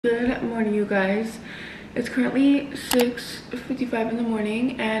Good morning, you guys. It's currently 6:55 in the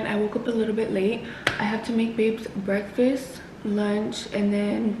morning and I woke up a little bit late. I have to make babes breakfast, lunch, and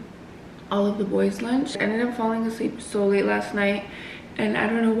then all of the boys' lunch. I ended up falling asleep so late last night and I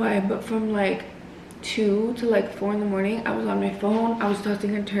don't know why, but from like 2 to like 4 in the morning I was on my phone. I was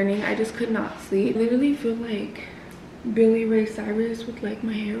tossing and turning. I just could not sleep. I literally feel like Billy Ray Cyrus with like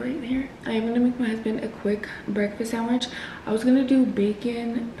my hair right there. I am gonna make my husband a quick breakfast sandwich. I was gonna do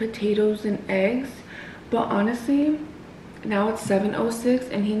bacon, potatoes, and eggs, but honestly now it's 7:06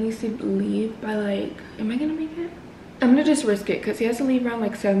 and he needs to leave by like, am I gonna make it? I'm gonna just risk it because he has to leave around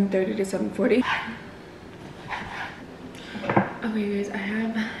like 7:30 to 7:40. Okay guys, I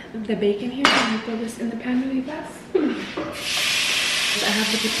have the bacon here. I'm gonna throw this in the pan really fast. I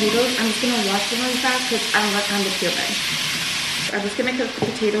have the potatoes. I'm just gonna wash them really fast because I don't got time to peel them. I'm just gonna cook the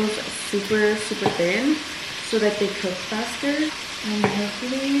potatoes super thin so that they cook faster, and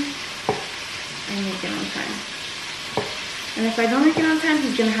hopefully I make it on time. And if I don't make it on time,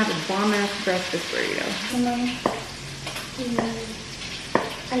 he's gonna have a bomb ass breakfast burrito.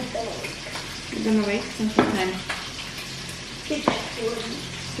 I've been awake. You've been awake since what time? 6:20.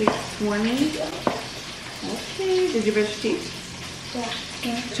 6:20? Okay. Did you brush your teeth? Yeah.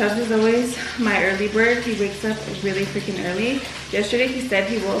 Chubbs is always my early bird. He wakes up really freaking early. Yesterday he said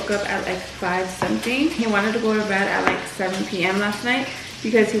he woke up at like 5 something. He wanted to go to bed at like 7 p.m. last night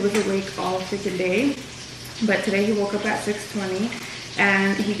because he was awake all freaking day. But today he woke up at 6:20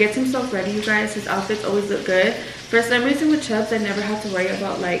 and he gets himself ready, you guys. His outfits always look good. For some reason with Chubbs, I never have to worry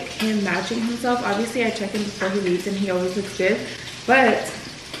about like him matching himself. Obviously I check him before he leaves and he always looks good. But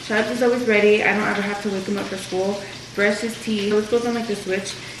Chubbs is always ready. I don't ever have to wake him up for school. Brush his teeth. He always goes on like the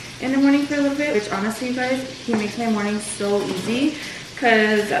switch in the morning for a little bit, which honestly, you guys, he makes my morning so easy.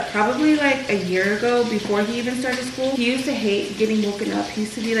 Because probably like a year ago, before he even started school, he used to hate getting woken up. He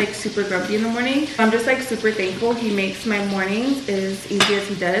used to be like super grumpy in the morning. I'm just like super thankful he makes my mornings as easy as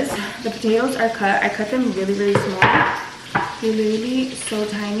he does. The potatoes are cut. I cut them really small. They're literally so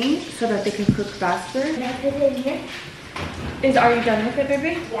tiny so that they can cook faster. Can I put it in here? Are you done with it,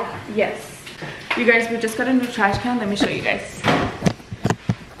 baby? Yeah. Yes. You guys, we just got a new trash can. Let me show you guys.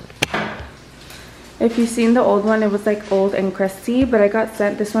 If you've seen the old one, it was like old and crusty, but I got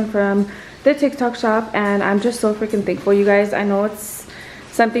sent this one from the TikTok shop and I'm just so freaking thankful, you guys. I know it's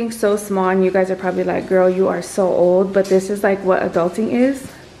something so small and you guys are probably like, girl, you are so old, but this is like what adulting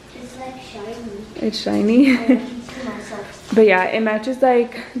is. It's like shiny. It's shiny. I can see myself. But yeah, it matches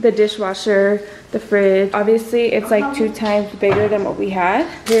like the dishwasher, the fridge. Obviously it's like 2 times bigger than what we had.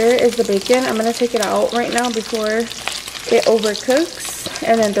 Here is the bacon. I'm gonna take it out right now before it overcooks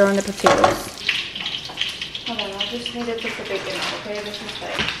and then throw in the potatoes. Hold on, I just need to put the bacon out, okay? This is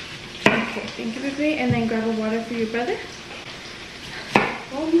like, okay, thank you, baby. And then grab a water for your brother.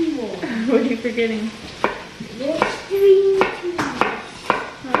 One more. What are you forgetting? The string cheese.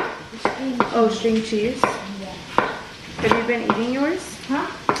 Huh? The string cheese. Oh, string cheese. Yeah. Have you been eating yours? Huh?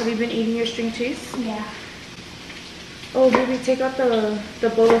 Have you been eating your string cheese? Yeah. Oh, baby, take out the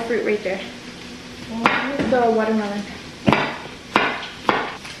bowl of fruit right there. The watermelon.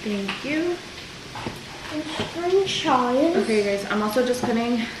 Thank you. The string cheese. Okay, guys, I'm also just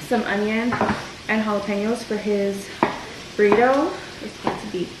cutting some onion and jalapenos for his burrito. It's going to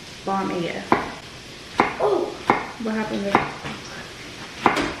be bomb AF. Oh. What happened there?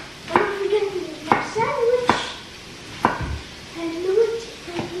 I'm forgetting my sandwich. Sandwich.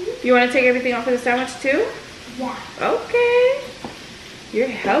 You want to take everything off for the sandwich too? Yeah. Okay. You're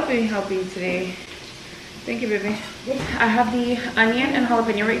helping today. Thank you, baby. I have the onion and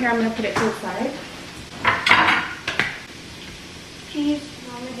jalapeno right here. I'm going to put it to the side. Cheese.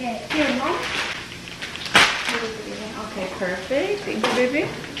 Mama, get it. Here, Mom. Okay, perfect. Thank you, baby.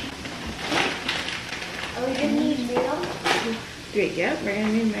 Are we gonna need mayo? Great, yeah, we're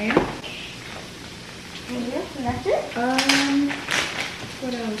gonna need mayo. And that's it?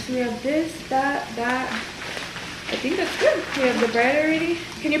 What else? We have this, that. I think that's good. We have the bread already.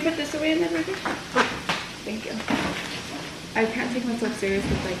 Can you put this away in there, baby? Thank you. I can't take myself serious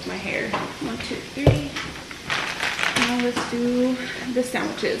with like my hair. 1, 2, 3. Now let's do the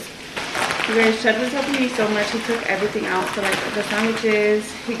sandwiches. You guys, Chubbs is helping me so much. He took everything out. So like the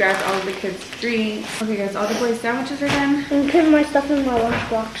sandwiches, he grabs all of the kids' drinks. Okay guys, all the boys' sandwiches are done. I'm putting my stuff in my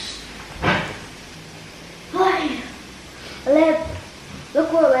lunchbox. Hi.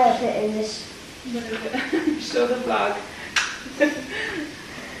 Look what I put in this. What is it? Show the vlog.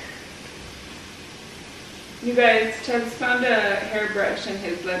 You guys, Chubbs found a hairbrush in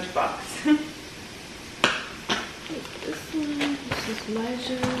his lunchbox. This one, this is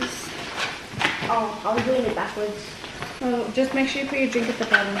Elijah's. Oh, I was doing it backwards. Oh, just make sure you put your drink at the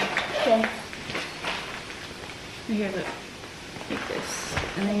bottom. Okay. Here, look. Like this.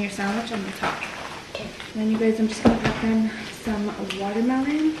 And then your sandwich on the top. Okay. And then you guys, I'm just gonna put in some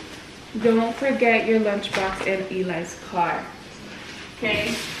watermelon. Don't forget your lunchbox in Eli's car.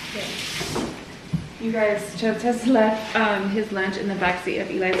 Okay? Okay. You guys, Chubbs has left his lunch in the backseat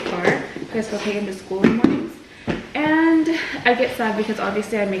of Eli's car because he'll take him to school in the mornings. And I get sad because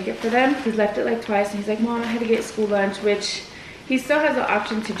obviously I make it for them. He's left it like twice and he's like, Mom, I had to get school lunch, which he still has the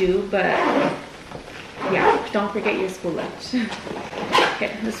option to do, but yeah, don't forget your school lunch.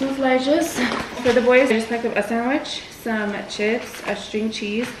 Okay, this was Elijah's. For the boys, I just packed up a sandwich, some chips, a string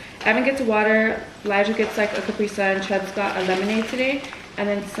cheese. Evan gets water, Elijah gets like a Capri Sun, Chubbs got a lemonade today, and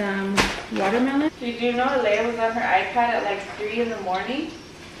then some watermelon. Did you know Alea was on her iPad at like 3 in the morning?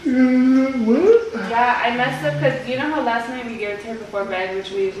 What? Yeah, I messed up because you know how last night we gave it to her before bed,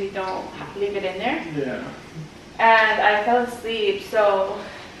 which we usually don't leave it in there? Yeah. And I fell asleep, so,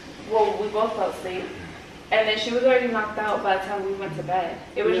 well, we both fell asleep. And then she was already knocked out by the time we went to bed.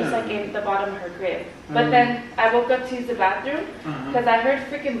 It was just like in the bottom of her crib. But then I woke up to use the bathroom because I heard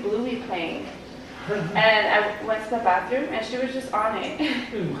freaking Bluey playing. And I went to the bathroom and she was just on it.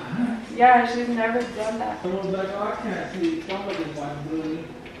 What? Yeah, she's never done that. Someone's like, oh, I can't see. Somebody's watching Bluey.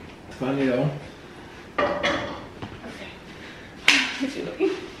 Funny though. Okay. What you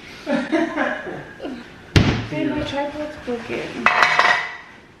looking? Hey, my tripod's broken.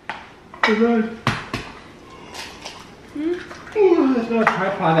 Good. Ooh, that's not a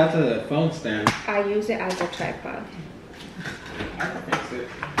tripod, that's a phone stand. I use it as a tripod. I can fix it.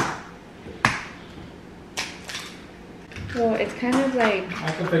 Well, it's kind of like,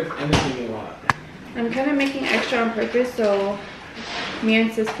 I can fix anything you want. I'm kind of making extra on purpose so me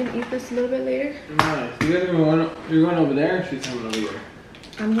and sis can eat this a little bit later. Nice. You guys are going, you're going over there or she's coming over here?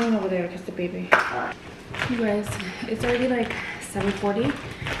 I'm going over there because the baby. Alright. You guys, it's already like 7:40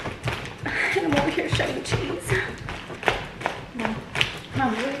 and I'm over here shredding cheese.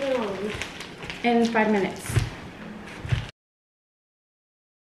 Mom, where are you going? In 5 minutes.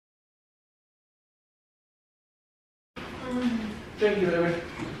 Thank you, baby.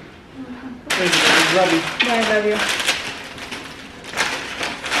 Thank you, baby. Love you. Bye, love you.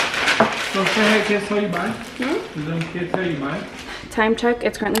 So say hey kids, tell you bye. Hmm? Did them kids tell you bye? Time check,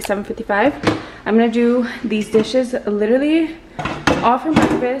 it's currently 7:55. I'm gonna do these dishes literally all from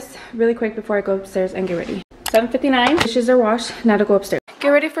breakfast really quick before I go upstairs and get ready. 7:59, dishes are washed, now to go upstairs. Get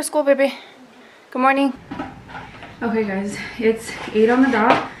ready for school, baby. Good morning. Okay guys, it's 8 on the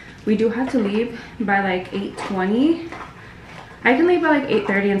dot. We do have to leave by like 8:20. I can leave by like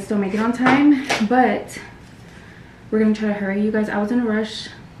 8:30 and still make it on time, but we're gonna try to hurry. You guys, I was in a rush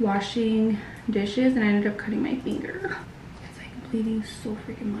washing dishes and I ended up cutting my finger. It's like bleeding so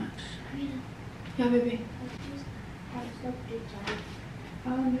freaking much. Yeah, baby.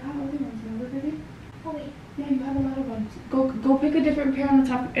 You have other ones, remember, baby? Oh, wait. Yeah, you have a lot of ones. Go pick a different pair on the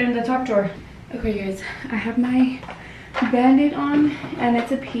top in the top drawer. Okay, guys, I have my Band-Aid on, and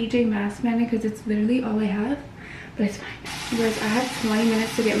it's a PJ Masks Band-Aid because it's literally all I have, but it's fine. You guys, I have 20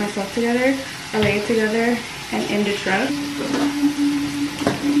 minutes to get myself together, lay it together, and in the truck.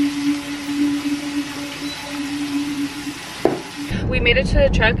 We made it to the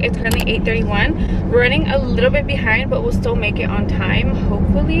truck. It's currently 8:31. We're running a little bit behind, but we'll still make it on time,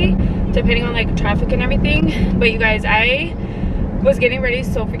 hopefully, depending on like traffic and everything. But you guys, I was getting ready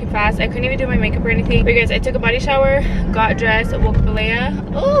so freaking fast. I couldn't even do my makeup or anything. But you guys, I took a body shower, got dressed, woke up Alea.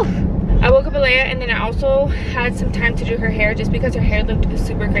 Oh, I woke up Alea, and then I also had some time to do her hair just because her hair looked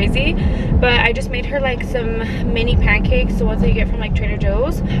super crazy. But I just made her like some mini pancakes, the ones that you get from like Trader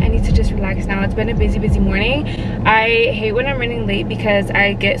Joe's. I need to just relax now. It's been a busy morning. I hate when I'm running late because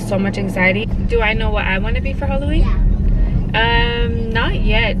I get so much anxiety. Do I know what I want to be for Halloween? Yeah. Not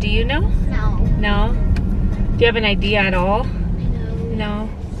yet. Do you know? No. No? Do you have an idea at all? No. No.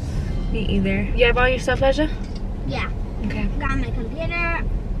 Me either. You have all your stuff, Leja? Yeah. Okay. Got my computer,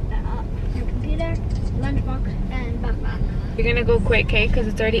 lunchbox, and backpack. We're gonna go quick, okay? Because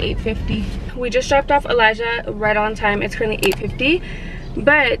it's already 8:50. We just dropped off Elijah right on time. It's currently 8:50.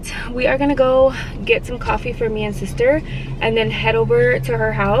 But we are gonna go get some coffee for me and sister and then head over to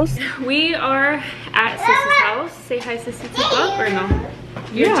her house. We are at Sissy's house. Say hi, Sissy, to up or no?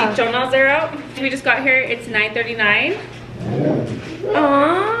 Your chichonas are out. We just got here. It's 9:39.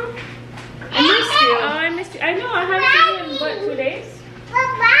 Aww. I missed you. Oh, I missed you. I know. I haven't seen you in what, 2 days?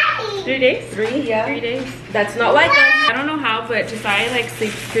 3 days? 3, yeah. 3 days. That's not like us. I don't know how, but Josiah like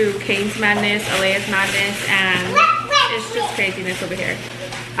sleeps through Kane's madness, Alea's madness, and it's just craziness over here.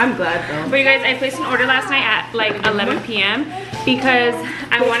 I'm glad though. But you guys, I placed an order last night at like 11 p.m. because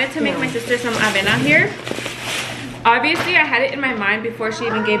I wanted to make my sister some avena here. Obviously, I had it in my mind before she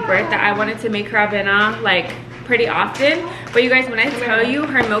even gave birth that I wanted to make her avena like pretty often. But you guys, when I tell you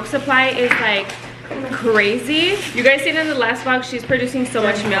her milk supply is like crazy. You guys seen in the last vlog, she's producing so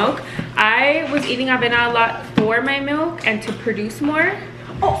much milk. I was eating avena a lot for my milk and to produce more.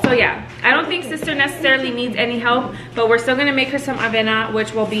 So yeah, I don't think sister necessarily needs any help, but we're still gonna make her some avena,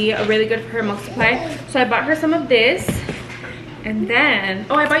 which will be really good for her milk supply. So I bought her some of this, and then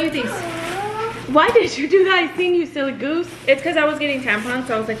I bought you these. Why did you do that thing, you silly goose? It's because I was getting tampons,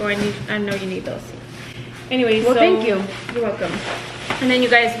 so I was like, I know you need those. Anyways, well, thank you. You're welcome. And then you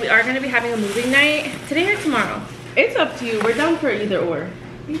guys, we are gonna be having a movie night today or tomorrow. It's up to you. We're down for either or.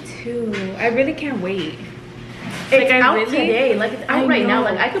 Me too. I really can't wait. It's out today. Like, it's out right now.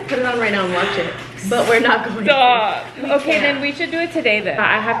 Like, I could put it on right now and watch it. But we're not going to. Okay, then we should do it today then.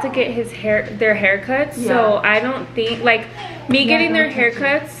 I have to get their haircuts. Yeah. So I don't think, like, me getting their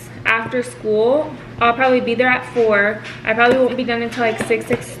haircuts after school, I'll probably be there at 4. I probably won't be done until like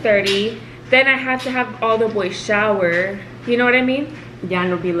 6:30. Then I have to have all the boys shower. You know what I mean? Yeah,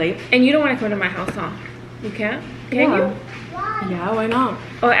 and it'll be late. And you don't want to come to my house, huh? You can't? Can you? Yeah, why not?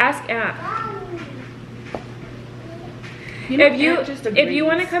 Oh, ask Aunt. You know, if you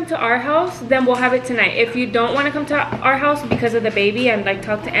want to come to our house, then we'll have it tonight. If you don't want to come to our house because of the baby and like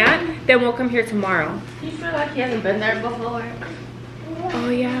talk to Aunt, then we'll come here tomorrow. You feel like he hasn't been there before? Oh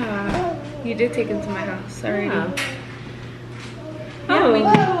yeah, you did take him to my house already. Yeah. Oh, we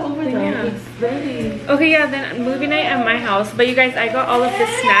can go over there. Yeah. It's ready. Okay, yeah, then movie night at my house. But you guys, I got all of the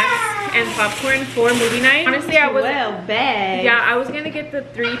snacks and popcorn for movie night. Honestly, I was I was gonna get the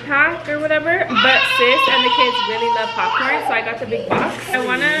 3-pack or whatever, but sis and the kids really love popcorn, so I got the big box. I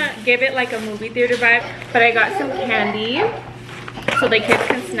wanna give it like a movie theater vibe, but I got some candy so the kids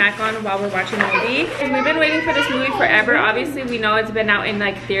can snack on while we're watching the movie. And we've been waiting for this movie forever. Obviously, we know it's been out in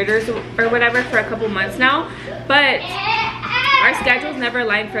like theaters or whatever for a couple months now, but our schedules never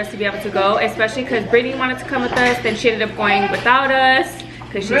aligned for us to be able to go, especially because Brittany wanted to come with us, then she ended up going without us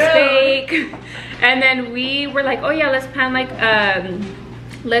because she's fake. And then we were like, oh yeah, let's plan like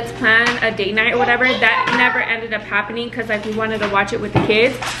let's plan a date night or whatever. That never ended up happening because like we wanted to watch it with the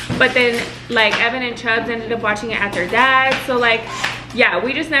kids, but then like Evan and Chubbs ended up watching it at their dad's. So like, yeah,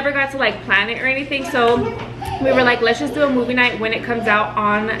 we just never got to like plan it or anything. So we were like, let's just do a movie night when it comes out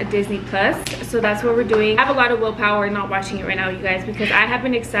on Disney Plus. So that's what we're doing. I have a lot of willpower not watching it right now, you guys, because I have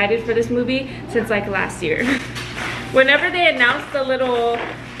been excited for this movie since like last year. Whenever they announced the little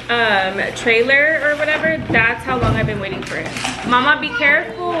trailer or whatever, that's how long I've been waiting for it. Mama, be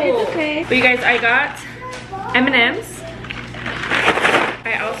careful. It's okay. But you guys, I got M&Ms.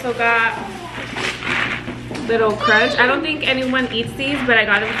 I also got little crunch. I don't think anyone eats these, but I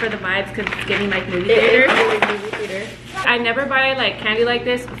got them for the vibes because it's getting like movie theater. I never buy like candy like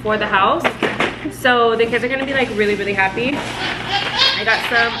this for the house, so the kids are gonna be like really happy. I got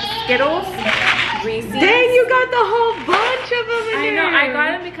some Skittles, Reese's. Dang, you got the whole bunch of them in there. I know, I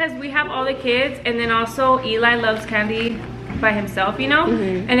got them because we have all the kids, and then also Eli loves candy by himself, you know.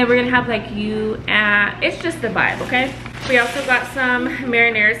 And then we're gonna have like you and it's just the vibe, okay? We also got some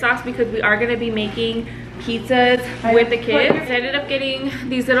marinara sauce because we are gonna be making pizzas with the kids. I ended up getting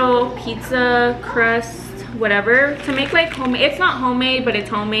these little pizza crust whatever to make like homemade. It's not homemade, but it's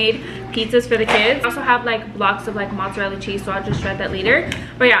homemade pizzas for the kids. I also have like blocks of like mozzarella cheese, so I'll just shred that later.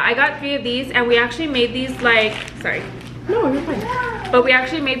 But yeah, I got 3 of these, and we actually made these like, sorry. No, you're fine. But we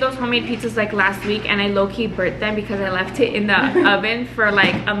actually made those homemade pizzas like last week, and I low-key burnt them because I left it in the oven for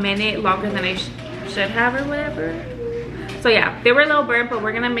like a minute longer than I should have or whatever. So yeah, they were a little burnt, but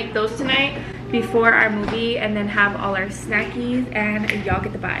we're gonna make those tonight before our movie and then have all our snackies, and y'all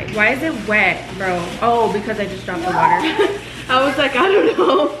get the vibe. Why is it wet, bro? Oh, because I just dropped the water. I was like, I don't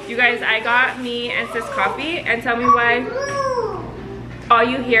know. You guys, I got me and sis coffee, and tell me why all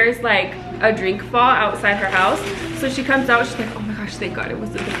you hear is like a drink fall outside her house. So she comes out, she's like, oh my gosh, thank God it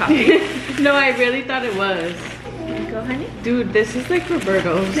wasn't the coffee. No, I really thought it was. Here you go, honey. Dude, this is like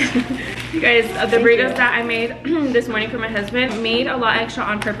Roberto's. You guys, the burritos that I made this morning for my husband, made a lot extra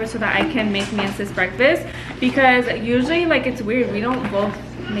on purpose so that I can make me and sis breakfast, because usually like it's weird, we don't both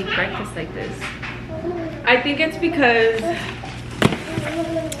make breakfast like this. I think it's because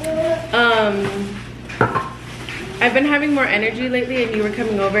I've been having more energy lately, and you were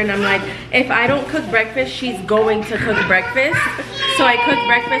coming over, and I'm like, if I don't cook breakfast, she's going to cook breakfast. So I cooked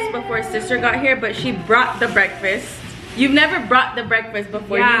breakfast before sister got here, but she brought the breakfast. You've never brought the breakfast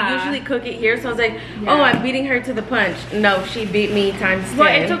before. Yeah. You usually cook it here, so I was like, oh, I'm beating her to the punch. No, she beat me times 10. Well,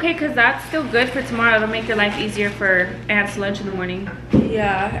 it's okay, because that's still good for tomorrow. It'll make your life easier for Aunt's lunch in the morning.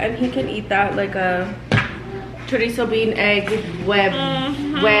 Yeah, and he can eat that like a chorizo bean egg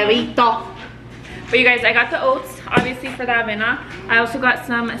huevito. But you guys, I got the oats obviously for the avena. I also got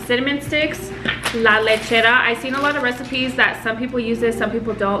some cinnamon sticks, la lechera. I've seen a lot of recipes that some people use this, some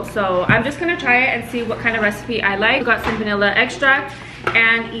people don't. So I'm just gonna try it and see what kind of recipe I like. I got some vanilla extract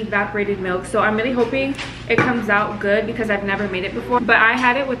and evaporated milk. So I'm really hoping it comes out good because I've never made it before. But I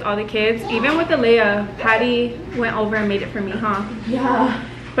had it with all the kids, even with the Leia. Patty went over and made it for me, huh? Yeah.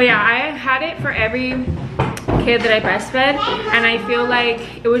 But yeah, I had it for every kid that I breastfed, and I feel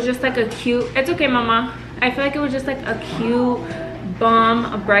like it was just like a cute, it's okay mama, I feel like it was just like a cute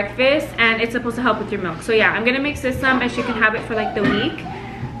bomb breakfast, and it's supposed to help with your milk. So yeah, I'm gonna mix this some and she can have it for like the week.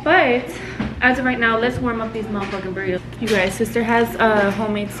 But as of right now, let's warm up these motherfucking burritos. You guys, sister has a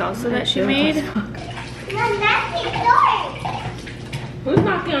homemade salsa that she made. Who's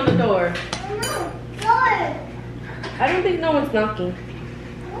knocking on the door? I don't think no one's knocking.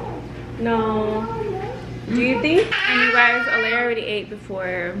 No. Do you think? And you guys, Alea already ate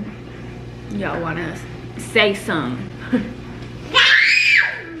before y'all wanna say some.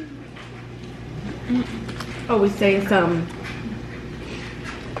 Oh, we say some.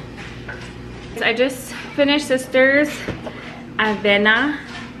 I just finished sister's avena.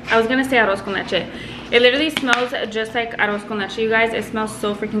 I was gonna say arroz con leche. It literally smells just like arroz con leche, you guys. It smells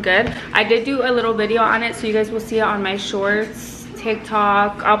so freaking good. I did do a little video on it, so you guys will see it on my shorts,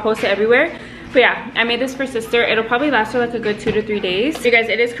 TikTok. I'll post it everywhere. But yeah, I made this for sister. It'll probably last her like a good 2 to 3 days. You guys,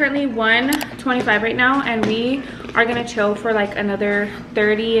 it is currently 1:25 right now, and we are gonna chill for like another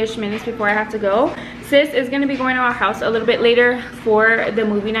 30-ish minutes before I have to go. Sis is gonna be going to our house a little bit later for the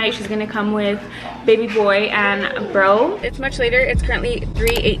movie night. She's gonna come with baby boy and bro. It's much later. It's currently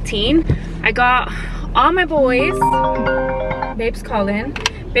 3:18. I got all my boys. Babe's calling.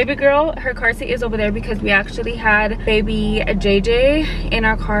 Baby girl, her car seat is over there because we actually had baby JJ in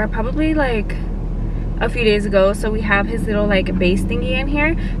our car probably like a few days ago. So we have his little like base thingy in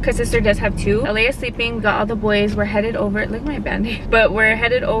here because sister does have 2. Alea's sleeping. We got all the boys. We're headed over, look at my band-aid, but we're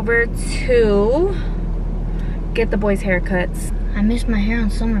headed over to get the boys haircuts. I missed my hair on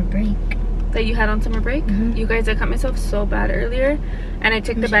summer break. That you had on summer break? You guys, I cut myself so bad earlier, and I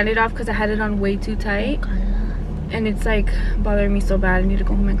took the band-aid off because I had it on way too tight. And it's like bothering me so bad. I need to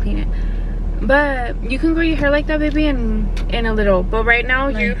go home and clean it. But you can grow your hair like that, baby, in a little. But right now,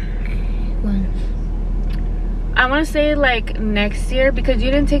 Like, I want to say like next year, because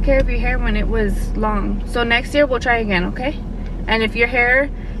you didn't take care of your hair when it was long. So next year we'll try again, okay? And if you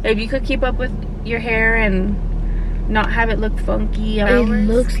could keep up with your hair and not have it look funky it hours.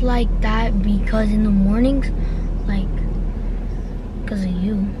 looks like that because in the mornings, like, because of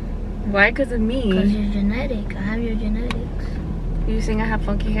you. Why? Because of me. Because you're genetic. I have your genetics. You saying I have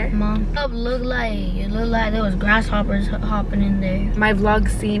funky hair? Mom, it looked like there was grasshoppers hopping in there. My vlog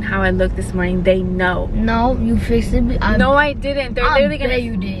seen how I looked this morning. They know. No, you fixed it. No, I didn't. They're literally gonna.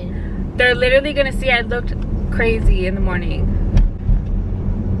 You did. They're literally gonna see I looked crazy in the morning.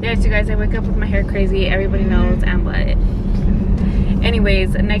 Yes, you guys, I wake up with my hair crazy. Everybody knows, and what.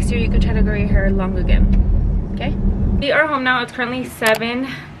 Anyways, next year you can try to grow your hair long again. Okay? We are home now. It's currently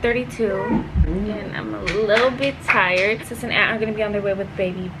 7:32, and I'm a little bit tired. Sis and Aunt are gonna be on their way with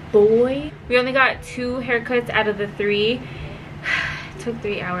baby boy. We only got 2 haircuts out of the 3. It took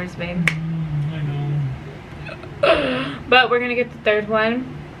 3 hours, babe. But we're gonna get the 3rd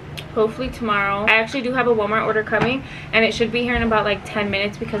one hopefully tomorrow. I actually do have a Walmart order coming, and it should be here in about like 10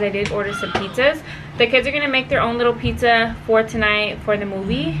 minutes because I did order some pizzas. The kids are gonna make their own little pizza for tonight for the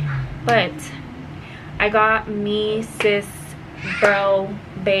movie, but I got me, sis, bro,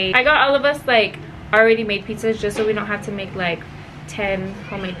 babe. I got all of us like already made pizzas just so we don't have to make like 10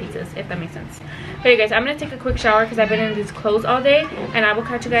 homemade pizzas, if that makes sense. But you guys, I'm gonna take a quick shower because I've been in these clothes all day, and I will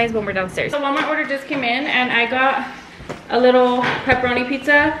catch you guys when we're downstairs. So Walmart order just came in, and I got a little pepperoni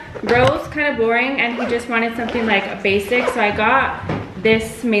pizza. Bro's kind of boring, and he just wanted something like basic, so I got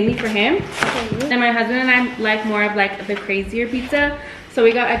this mainly for him. And my husband and I like more of like the crazier pizza, so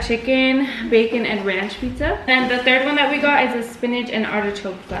we got a chicken, bacon, and ranch pizza. And the 3rd one that we got is a spinach and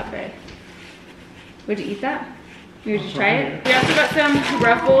artichoke flatbread. Would you eat that? You would just try it? We also got some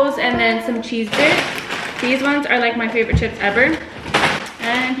Ruffles and then some cheese bits. These ones are like my favorite chips ever.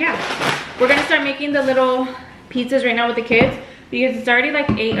 And yeah, we're gonna start making the little pizzas right now with the kids because it's already like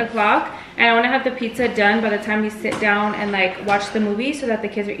 8 o'clock, and I want to have the pizza done by the time we sit down and like watch the movie so that the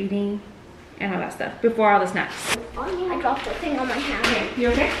kids are eating and all that stuff before all the snacks. Oh yeah, I dropped the thing on my hand. You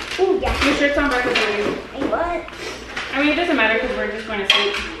okay? Oh yeah. Your shirt's on backwards already. Hey, what? I mean, it doesn't matter because we're just going to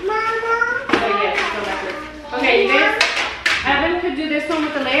sleep. Mama. But yeah, it's go backwards. Okay, you guys, Evan could do this one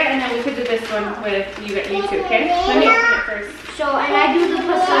with the layer, and then we could do this one with you two, okay? Let me open it first. So, and I do the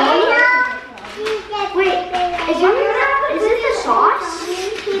pasta. Wait, is it the sauce?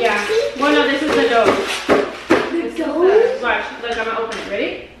 Yeah. Well, no, this is the dough. This Watch. Look, I'm gonna open it.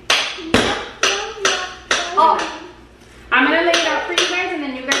 Ready? Oh. I'm gonna lay it out for you guys, and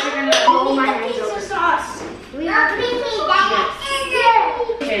then you guys are gonna roll my hands over. Sauce. We have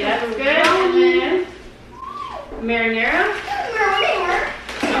Okay, that's good. And then marinara.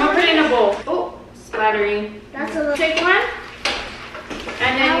 I'm gonna put it in a bowl. Oh, splattering. That's a little. Take one,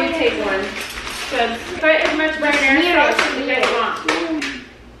 and then you take one. Good. Put as much marinara sauce as you guys want.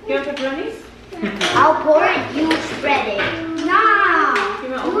 You want pepperonis? I'll pour it, you spread it. No. You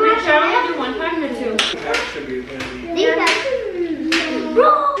want to open it? Shall we do one time or two? That should be good.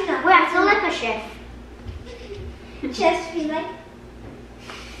 Wait, I feel like a chef. Chef feel like.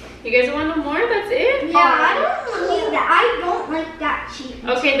 You guys want no more? That's it? Yeah, I don't need that. I don't like that cheese.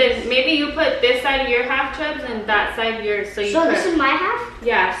 Okay, then maybe you put this side of your half chubs and that side of yours. So This is my half?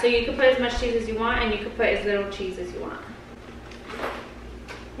 Yeah, so you can put as much cheese as you want, and you can put as little cheese as you want.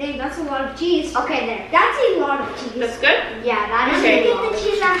 Dang, that's a lot of cheese. Okay, there. That's a lot of cheese. That's good? Yeah, that is. Okay. Look at the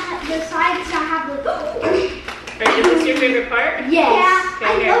cheese on the sides that have the. Is this your favorite part? Yes. Yeah, Okay, I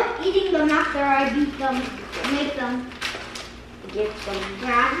here. love eating them after I beat them, make them. Get them.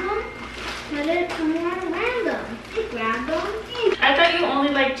 Grab them. Let it come on random. Grab them. I thought you only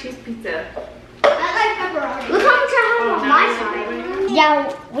like cheese pizza. I like pepperoni. Look how much I have on my side.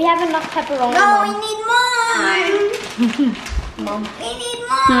 Yeah, we have enough pepperoni. No, we need more. Mom. We need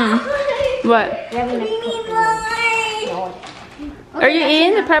more. What? We have enough We need more. Are you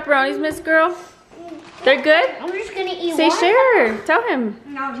eating the pepperonis, Miss Girl? They're good? I'm just gonna eat Say one. share. Tell him.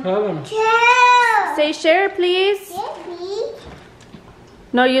 Tell them. Yeah. Say share, please.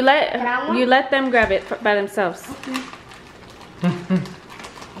 No, you let them grab it by themselves.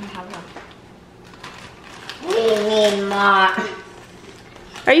 We need more.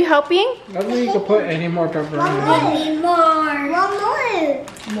 Are you helping? I don't think you can put any more pepperoni. We need more.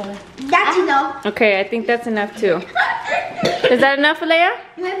 One more. That's enough. Okay, I think that's enough too. Is that enough, Alea?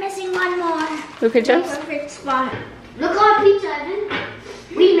 We're missing one more. Look at you. Perfect spot. Look at our pizza, Evan.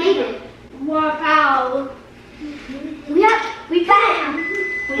 We made it. Wow. We found it. We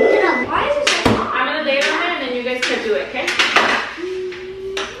did it. Why is it so hot? I'm gonna lay it on there and then you guys can do it, okay?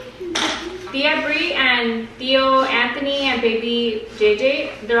 Thea Bree and Theo Anthony and baby JJ,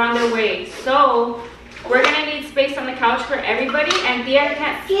 they're on their way. So we're gonna need space on the couch for everybody, and Thea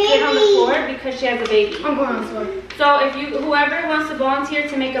can't sit on the floor because she has a baby. I'm going on the floor. So if whoever wants to volunteer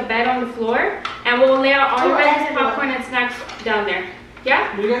to make a bed on the floor, and we'll lay out all your guys' popcorn and snacks down there.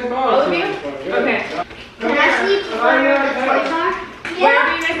 Yeah? You guys know. All of you? Okay. Can I sleep where the toys are?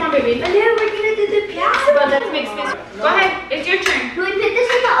 Wherever you guys want, baby. And then we're gonna do the pizza. But let's make space. Go ahead. It's your turn. Can we put this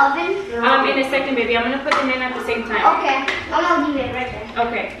in the oven? In a second, baby. I'm gonna put them in at the same time. Okay. I'm gonna leave it right there.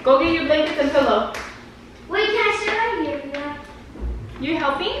 Okay. Go get your blankets and pillow. Wait, can I sit right here? Yeah. You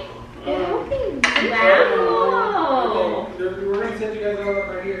helping? You're helping. Wow. We're gonna set you guys all up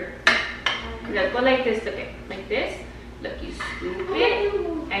right here. Look, go like this. Okay. Like this. Look, you scoop it.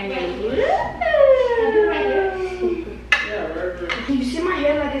 And you... Yeah, right. You see my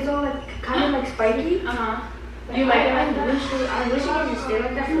hair like it's all like kind of like spiky? Uh-huh. You like it? I wish it could just stay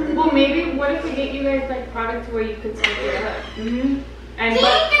like that for a little. Well, maybe, what if we get you guys like product where you could scoop it up? Mm-hmm. And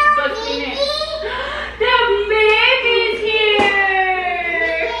but clean it. The baby's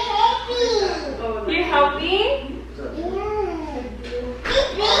here! You helping?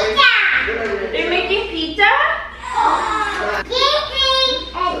 They're making pizza?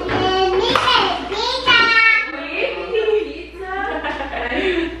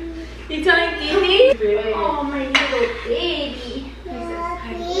 You telling Kiki? Oh, my little baby.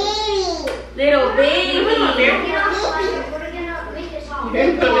 Little baby. We're gonna make this all.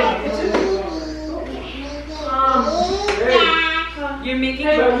 You're making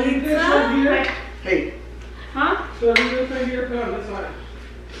So leave this right here. Hey, Huh? So leave this right here. Put on this side.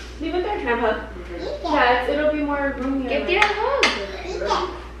 Leave it there. Can I hug? Yeah, it'll be more room here. Give me a hug.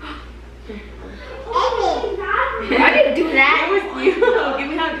 I didn't do that. That was you. Give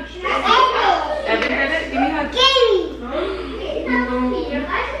me a hug. Evan did it. Give me a hug.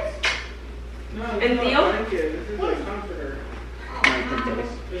 No, And this is Theo? not a blanket. This is a comforter.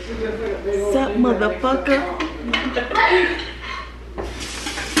 This is just like a big old sup, thing. motherfucker?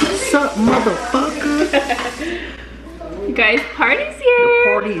 Sup, motherfucker? You guys, party's here.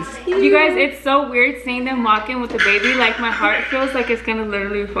 Party's here. You guys, it's so weird seeing them walking with the baby. Like, my heart feels like it's gonna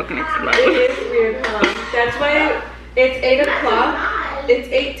literally fucking explode. It is weird, That's why it's 8 o'clock. It's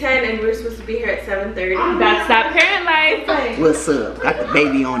 8:10 and we're supposed to be here at 7:30. That's that parent life. What's up? Got the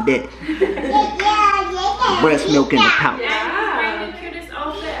baby on deck. Breast milk in the pouch. Yeah. The cutest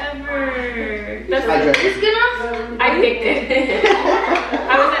outfit ever. That's I dressed it's gonna. I picked it. I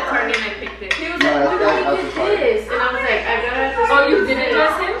was at Target and I picked it. He was like, look at this. And I was like, I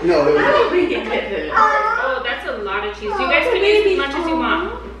was him? No, it was. Oh, that's a lot of cheese. You guys can use as much as you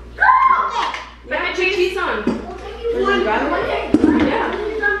want. Put the cheese on. Yeah.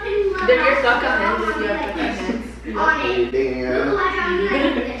 They're your sucker hands if you have sucker hands.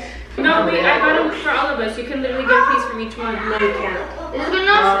 No, wait, I got them for all of us. You can literally get a piece from each one. No, you can't. Is this good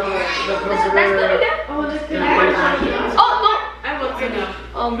enough? That's good again? Oh, that's good. Oh, no. I will say no.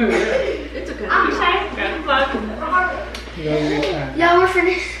 It's okay. I'm sorry. Got the plug. Yeah, we're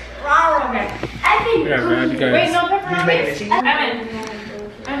finished. Okay. Wait, no pepperoni. Evan.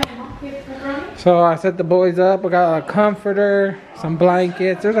 So I set the boys up. I got a comforter, some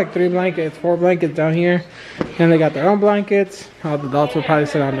blankets. There's like 4 blankets down here. And they got their own blankets. All the adults will probably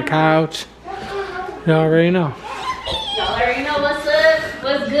sit on the couch. You already know. Y'all already know what's up.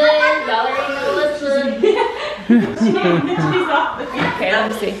 What's good? Y'all already know what's up. Okay,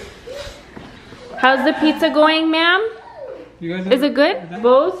 let me see. How's the pizza going, ma'am? Is it good?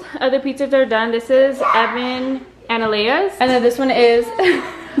 Both of the pizzas are done. This is Evan and Alea's. And then this one is... this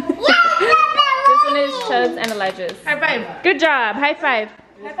one is Chud's and Elijah's. High five. Good job. High five.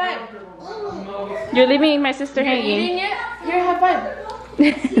 High five. You're leaving my sister hanging. Eating it? Here, high five.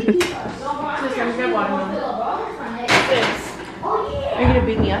 You're gonna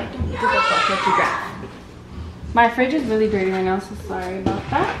beat me up? My fridge is really dirty right now, so sorry about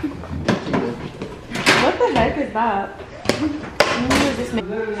that. What the heck is that?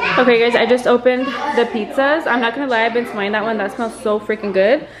 Okay guys, I just opened the pizzas. I'm not gonna lie, I've been smelling that one. That smells so freaking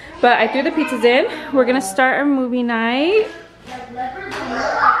good. But I threw the pizzas in. We're gonna start our movie night.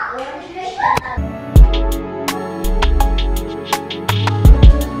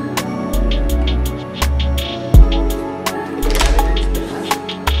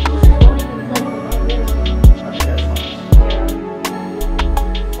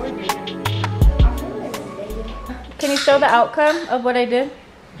 Can you show the outcome of what I did?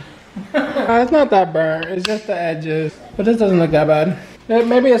 It's not that burnt. It's just the edges. But this doesn't look that bad.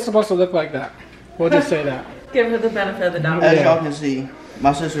 Maybe it's supposed to look like that. We'll just say that. Give her the benefit of the doubt. As y'all can see,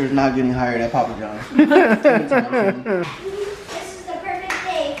 my sister is not getting hired at Papa John's. This is the perfect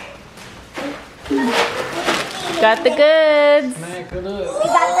day. Got the goods. We got the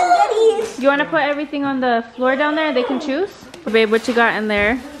goodies. You want to put everything on the floor down there? They can choose. Babe, what you got in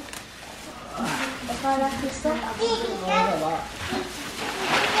there?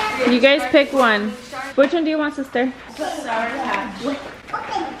 You guys pick one. Which one do you want, sister? You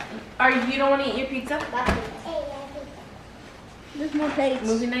don't want to eat your pizza? There's more plates.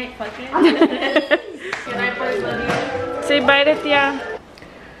 Movie night, fuck it. Good night, boys. Love you. Say bye to Tia.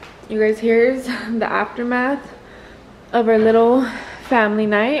 You guys, here's the aftermath of our little family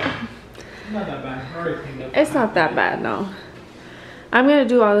night. Not that bad. It's not that bad, no. I'm gonna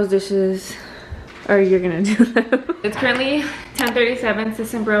do all those dishes, or you're gonna do them. It's currently 10:37.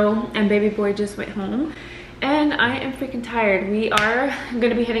 Sis and bro and baby boy just went home, and I am freaking tired. We are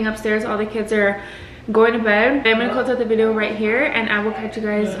gonna be heading upstairs. All the kids are going to bed. I'm gonna close out the video right here, and I will catch you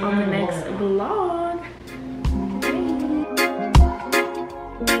guys on the next vlog.